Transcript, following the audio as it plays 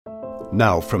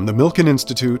Now from the Milken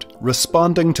Institute,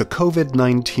 responding to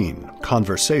COVID-19,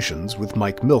 conversations with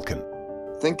Mike Milken.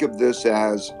 Think of this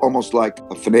as almost like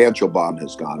a financial bomb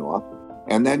has gone off.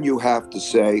 And then you have to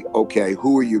say, okay,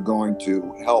 who are you going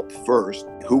to help first?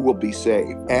 Who will be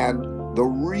saved? And the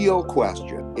real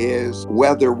question is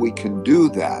whether we can do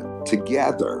that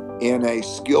together in a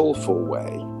skillful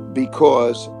way,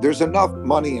 because there's enough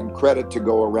money and credit to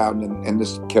go around and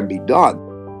this can be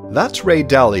done. That's Ray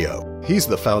Dalio. He's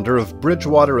the founder of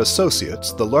Bridgewater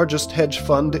Associates, the largest hedge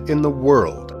fund in the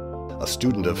world. A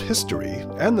student of history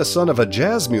and the son of a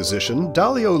jazz musician,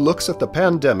 Dalio looks at the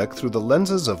pandemic through the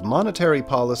lenses of monetary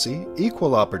policy,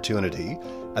 equal opportunity,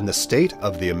 and the state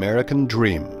of the American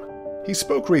dream. He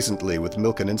spoke recently with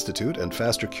Milken Institute and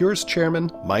Faster Cures chairman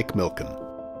Mike Milken.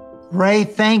 Ray,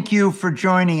 thank you for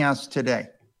joining us today.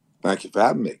 Thank you for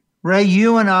having me. Ray,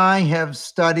 you and I have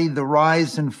studied the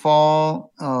rise and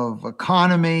fall of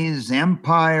economies,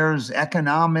 empires,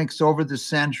 economics over the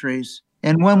centuries.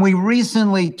 And when we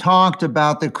recently talked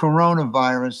about the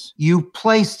coronavirus, you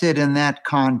placed it in that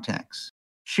context.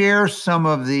 Share some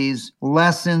of these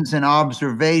lessons and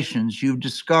observations you've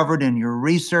discovered in your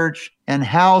research and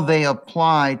how they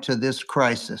apply to this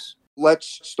crisis.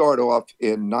 Let's start off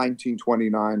in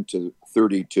 1929 to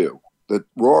 32. The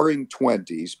Roaring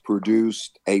Twenties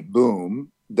produced a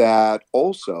boom that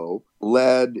also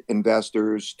led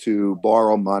investors to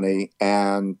borrow money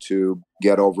and to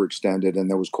get overextended, and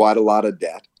there was quite a lot of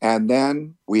debt. And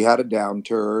then we had a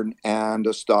downturn and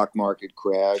a stock market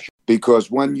crash, because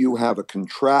when you have a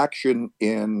contraction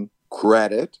in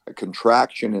credit, a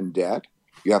contraction in debt,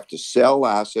 you have to sell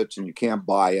assets and you can't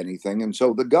buy anything. And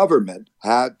so the government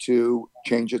had to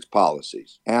change its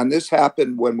policies. And this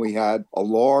happened when we had a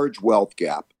large wealth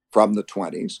gap from the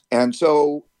 20s. And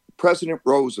so President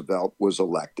Roosevelt was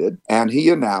elected, and he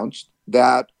announced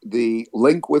that the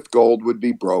link with gold would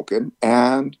be broken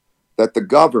and that the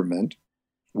government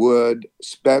would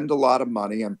spend a lot of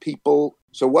money and people.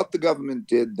 So what the government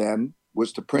did then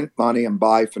was to print money and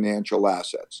buy financial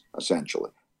assets,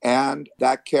 essentially. And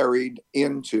that carried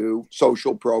into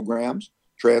social programs,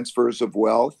 transfers of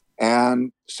wealth,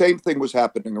 and same thing was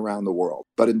happening around the world,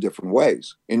 but in different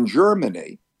ways. In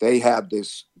Germany, they had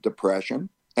this depression,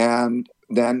 and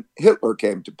then Hitler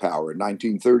came to power in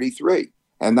 1933.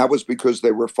 And that was because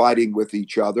they were fighting with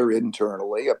each other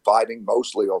internally, fighting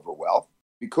mostly over wealth.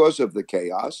 Because of the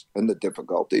chaos and the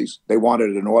difficulties, they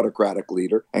wanted an autocratic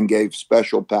leader and gave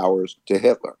special powers to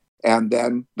Hitler. And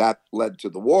then that led to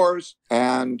the wars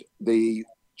and the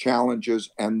challenges.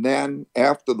 And then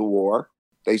after the war,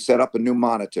 they set up a new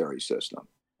monetary system.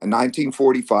 In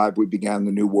 1945, we began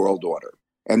the New World Order.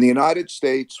 And the United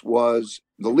States was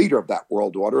the leader of that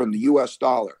world order, and the U.S.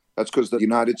 dollar. That's because the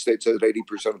United States has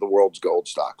 80% of the world's gold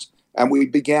stocks. And we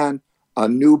began a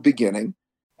new beginning.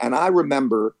 And I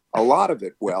remember a lot of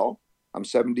it well. I'm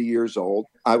 70 years old.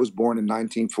 I was born in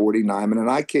 1949,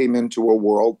 and I came into a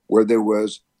world where there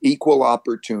was equal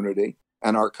opportunity,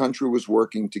 and our country was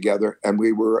working together, and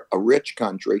we were a rich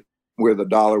country where the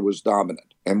dollar was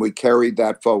dominant, and we carried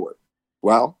that forward.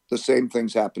 Well, the same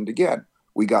things happened again.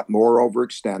 We got more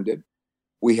overextended.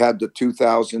 We had the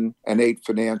 2008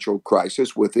 financial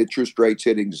crisis with interest rates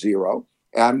hitting zero.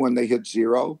 And when they hit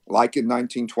zero, like in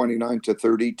 1929 to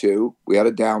 32, we had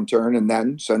a downturn, and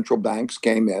then central banks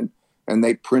came in and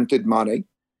they printed money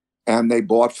and they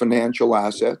bought financial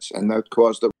assets, and that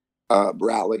caused a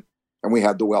rally, and we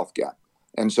had the wealth gap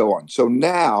and so on. So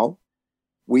now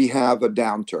we have a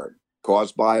downturn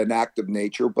caused by an act of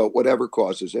nature, but whatever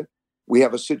causes it, we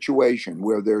have a situation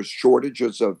where there's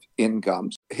shortages of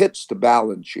incomes, hits to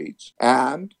balance sheets.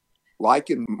 And like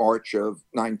in March of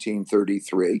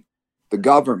 1933, the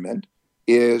government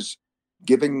is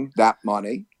giving that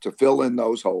money to fill in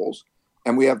those holes.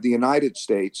 And we have the United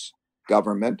States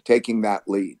government taking that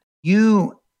lead.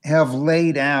 You have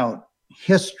laid out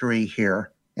history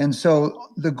here. And so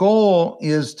the goal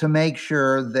is to make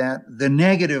sure that the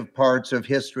negative parts of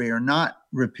history are not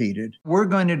repeated. We're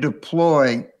going to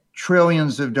deploy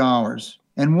trillions of dollars.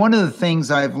 And one of the things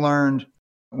I've learned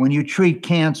when you treat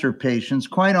cancer patients,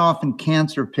 quite often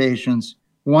cancer patients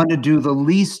want to do the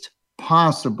least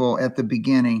possible at the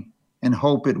beginning and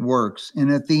hope it works.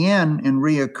 And at the end, in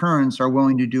reoccurrence, are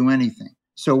willing to do anything.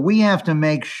 So we have to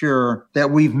make sure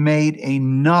that we've made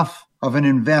enough of an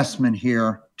investment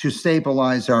here to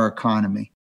stabilize our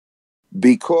economy.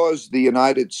 Because the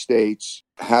United States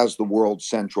has the world's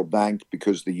central bank,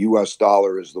 because the U.S.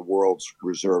 dollar is the world's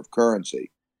reserve currency,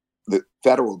 the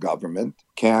federal government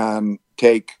can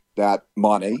take that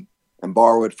money and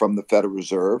borrow it from the Federal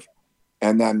Reserve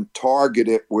and then target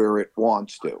it where it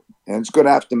wants to. And it's going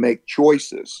to have to make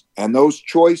choices. And those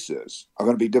choices are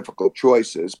going to be difficult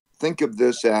choices. Think of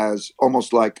this as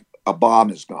almost like a bomb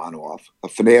has gone off, a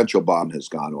financial bomb has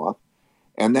gone off.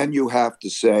 And then you have to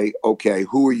say, okay,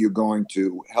 who are you going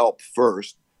to help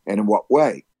first and in what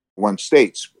way? When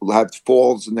states will have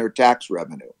falls in their tax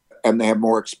revenue and they have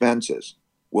more expenses,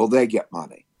 will they get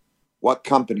money? What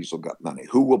companies will get money?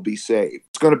 Who will be saved?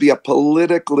 It's going to be a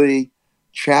politically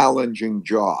challenging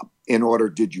job. In order,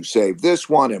 did you save this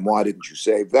one and why didn't you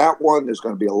save that one? There's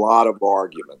going to be a lot of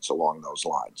arguments along those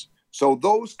lines. So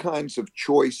those kinds of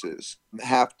choices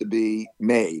have to be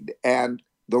made. And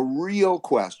the real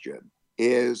question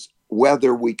is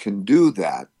whether we can do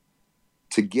that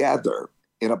together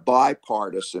in a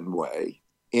bipartisan way,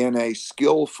 in a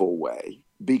skillful way,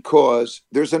 because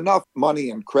there's enough money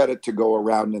and credit to go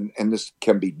around and this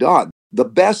can be done. The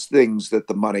best things that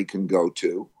the money can go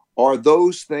to are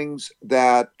those things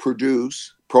that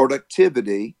produce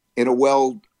productivity in a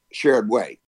well-shared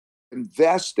way.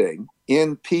 Investing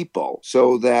in people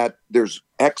so that there's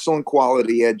excellent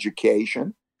quality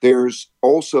education. There's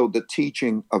also the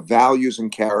teaching of values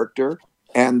and character,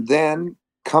 and then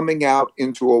coming out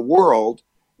into a world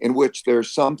in which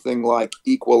there's something like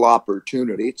equal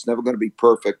opportunity. It's never going to be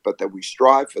perfect, but that we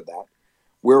strive for that,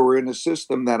 where we're in a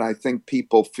system that I think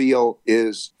people feel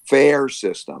is fair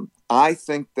system. I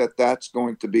think that that's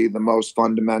going to be the most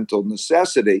fundamental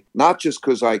necessity, not just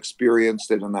because I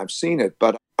experienced it and I've seen it,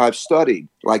 but I've studied,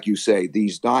 like you say,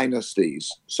 these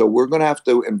dynasties. So we're going to have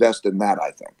to invest in that,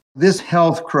 I think. This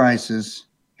health crisis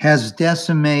has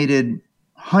decimated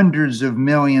hundreds of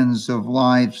millions of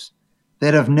lives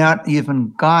that have not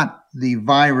even got the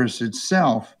virus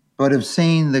itself, but have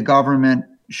seen the government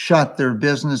shut their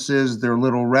businesses, their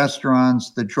little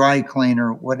restaurants, the dry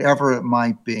cleaner, whatever it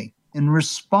might be. In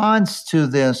response to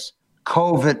this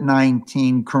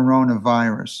COVID-19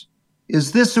 coronavirus,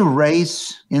 is this a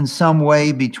race in some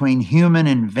way between human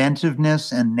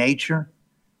inventiveness and nature?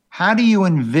 How do you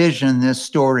envision this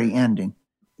story ending?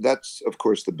 That's, of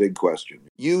course, the big question.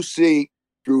 You see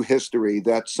through history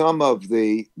that some of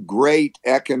the great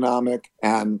economic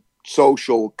and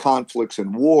social conflicts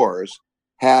and wars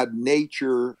had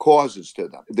nature causes to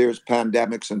them. There's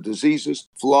pandemics and diseases,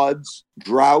 floods,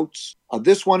 droughts.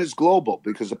 This one is global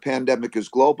because a pandemic is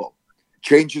global.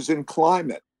 Changes in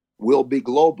climate will be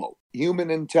global. Human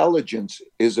intelligence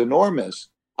is enormous.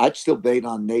 I'd still bait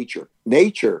on nature.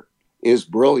 Nature is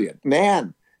brilliant.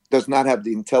 Man does not have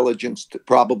the intelligence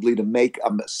probably to make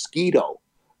a mosquito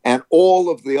and all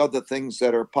of the other things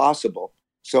that are possible.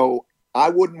 So I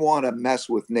wouldn't want to mess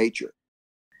with nature.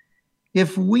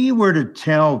 If we were to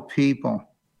tell people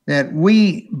that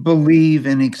we believe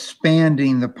in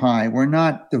expanding the pie, we're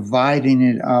not dividing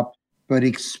it up, but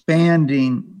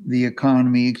expanding the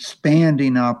economy,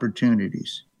 expanding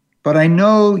opportunities. But I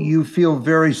know you feel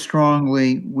very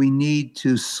strongly we need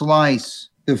to slice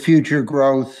the future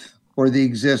growth or the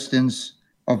existence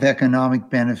of economic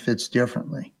benefits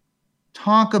differently.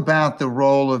 Talk about the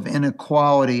role of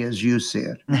inequality as you see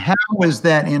it. And how is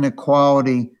that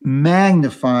inequality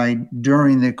magnified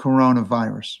during the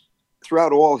coronavirus?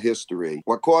 Throughout all history,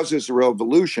 what causes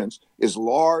revolutions is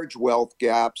large wealth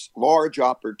gaps, large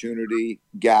opportunity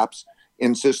gaps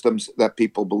in systems that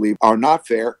people believe are not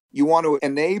fair. You want to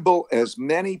enable as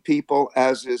many people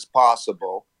as is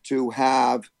possible to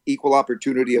have equal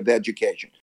opportunity of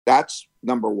education. That's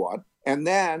number one. And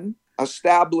then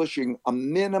establishing a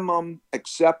minimum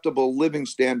acceptable living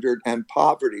standard and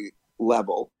poverty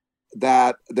level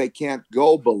that they can't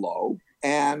go below,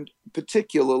 and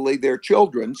particularly their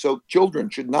children. So children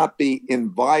should not be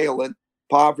in violent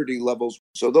poverty levels.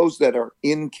 So those that are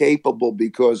incapable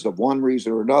because of one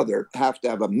reason or another have to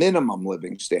have a minimum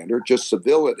living standard, just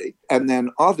civility. And then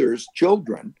others,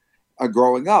 children, are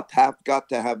growing up, have got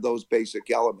to have those basic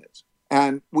elements.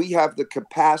 And we have the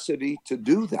capacity to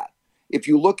do that. If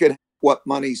you look at what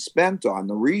money's spent on,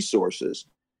 the resources,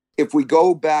 if we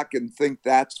go back and think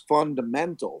that's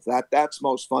fundamental, that's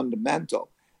most fundamental,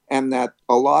 and that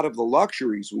a lot of the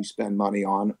luxuries we spend money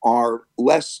on are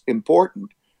less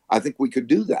important, I think we could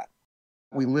do that.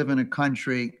 We live in a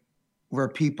country where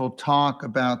people talk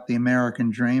about the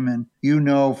American dream. And you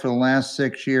know, for the last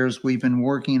 6 years, we've been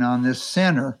working on this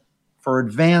center for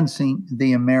advancing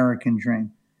the American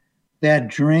dream. That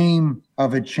dream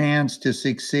of a chance to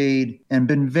succeed, and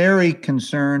been very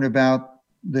concerned about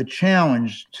the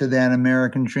challenge to that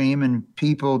American dream, and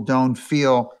people don't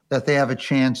feel that they have a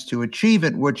chance to achieve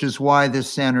it, which is why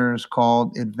this center is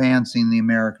called Advancing the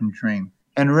American Dream.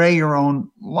 And Ray, your own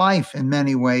life in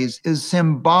many ways is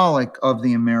symbolic of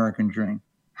the American dream.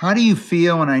 How do you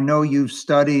feel, and I know you've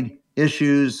studied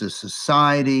issues, a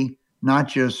society, not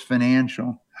just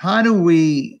financial. How do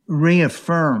we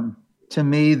reaffirm to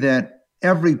me that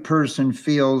every person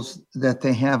feels that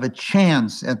they have a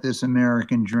chance at this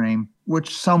American dream,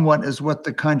 which somewhat is what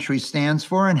the country stands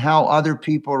for and how other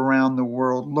people around the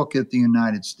world look at the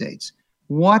United States?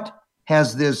 What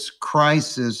has this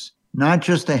crisis, not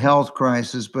just a health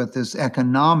crisis, but this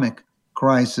economic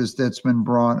crisis that's been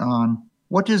brought on,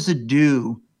 what does it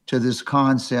do to this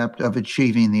concept of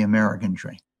achieving the American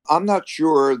dream? I'm not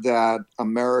sure that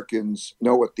Americans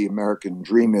know what the American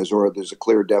dream is, or there's a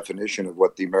clear definition of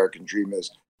what the American dream is.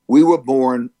 We were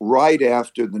born right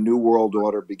after the New World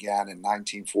Order began in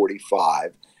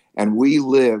 1945, and we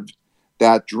lived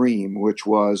that dream, which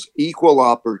was equal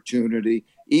opportunity,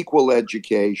 equal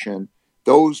education,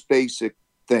 those basic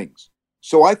things.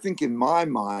 So I think in my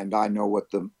mind, I know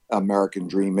what the American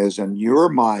dream is, and your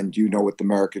mind, you know what the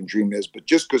American dream is, but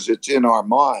just because it's in our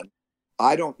mind,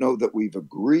 I don't know that we've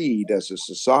agreed as a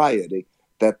society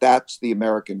that that's the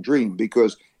American dream,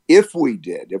 because if we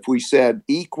did, if we said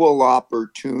equal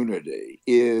opportunity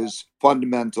is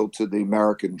fundamental to the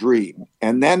American dream,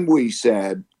 and then we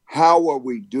said, how are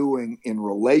we doing in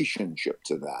relationship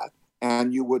to that?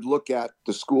 And you would look at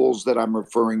the schools that I'm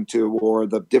referring to or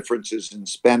the differences in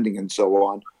spending and so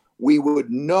on, we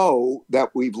would know that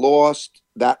we've lost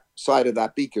that side of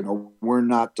that beacon, or we're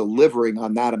not delivering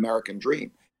on that American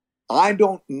dream. I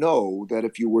don't know that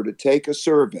if you were to take a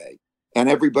survey and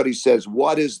everybody says,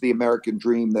 what is the American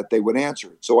dream, that they would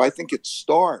answer it. So I think it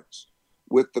starts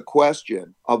with the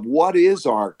question of what is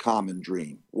our common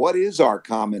dream? What is our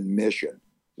common mission?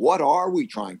 What are we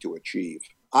trying to achieve?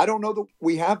 I don't know that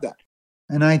we have that.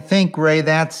 And I think, Ray,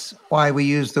 that's why we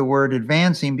use the word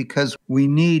advancing, because we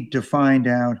need to find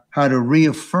out how to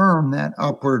reaffirm that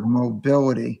upward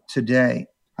mobility today.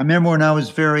 I remember when I was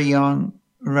very young,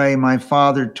 Ray, my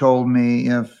father told me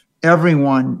if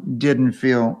everyone didn't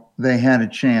feel they had a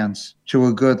chance to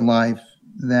a good life,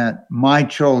 that my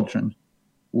children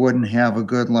wouldn't have a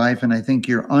good life. And I think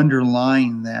you're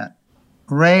underlying that.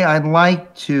 Ray, I'd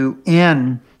like to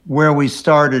end where we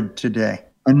started today.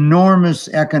 Enormous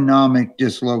economic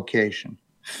dislocation,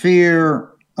 fear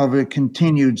of a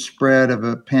continued spread of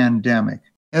a pandemic.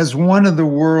 As one of the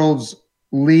world's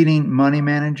leading money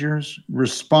managers,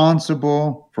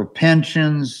 responsible for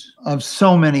pensions of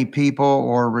so many people,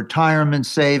 or retirement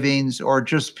savings, or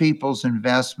just people's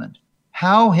investment,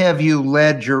 how have you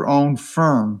led your own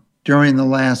firm during the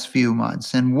last few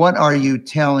months? And what are you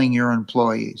telling your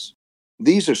employees?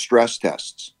 These are stress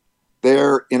tests.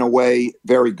 They're, in a way,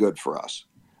 very good for us,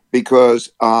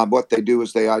 because what they do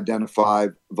is they identify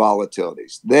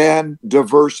volatilities, then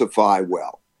diversify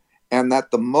well. And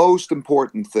that the most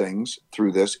important things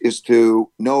through this is to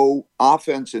know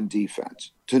offense and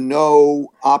defense, to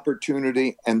know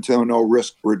opportunity and to know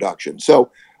risk reduction.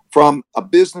 So from a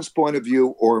business point of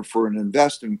view or for an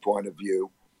investing point of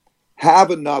view,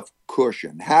 have enough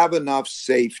cushion, have enough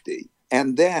safety.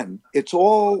 And then it's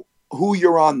all who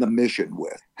you're on the mission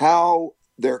with, how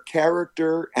their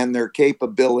character and their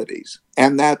capabilities,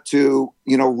 and that to,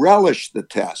 relish the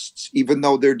tests, even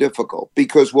though they're difficult,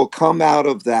 because we'll come out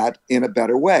of that in a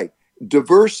better way.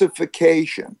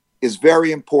 Diversification is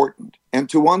very important, and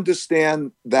to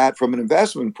understand that from an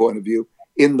investment point of view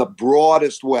in the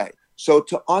broadest way. So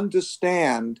to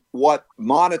understand what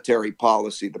monetary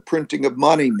policy, the printing of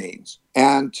money means,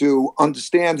 and to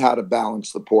understand how to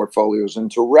balance the portfolios,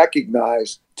 and to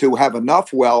recognize, to have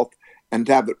enough wealth and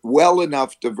to have it well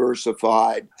enough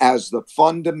diversified as the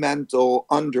fundamental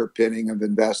underpinning of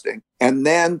investing, and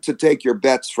then to take your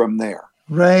bets from there.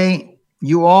 Ray,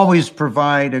 you always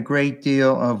provide a great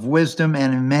deal of wisdom,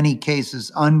 and in many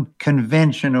cases,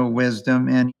 unconventional wisdom,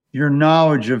 and your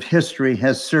knowledge of history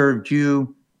has served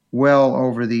you well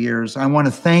over the years. I want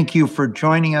to thank you for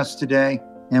joining us today,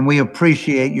 and we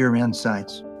appreciate your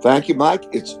insights. Thank you, Mike.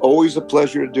 It's always a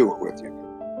pleasure to do it with you.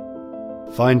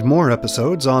 Find more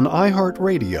episodes on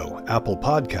iHeartRadio, Apple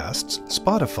Podcasts,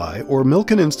 Spotify, or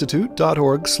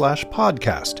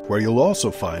milkeninstitute.org/podcast, where you'll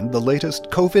also find the latest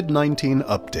COVID-19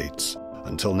 updates.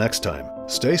 Until next time,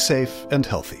 stay safe and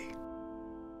healthy.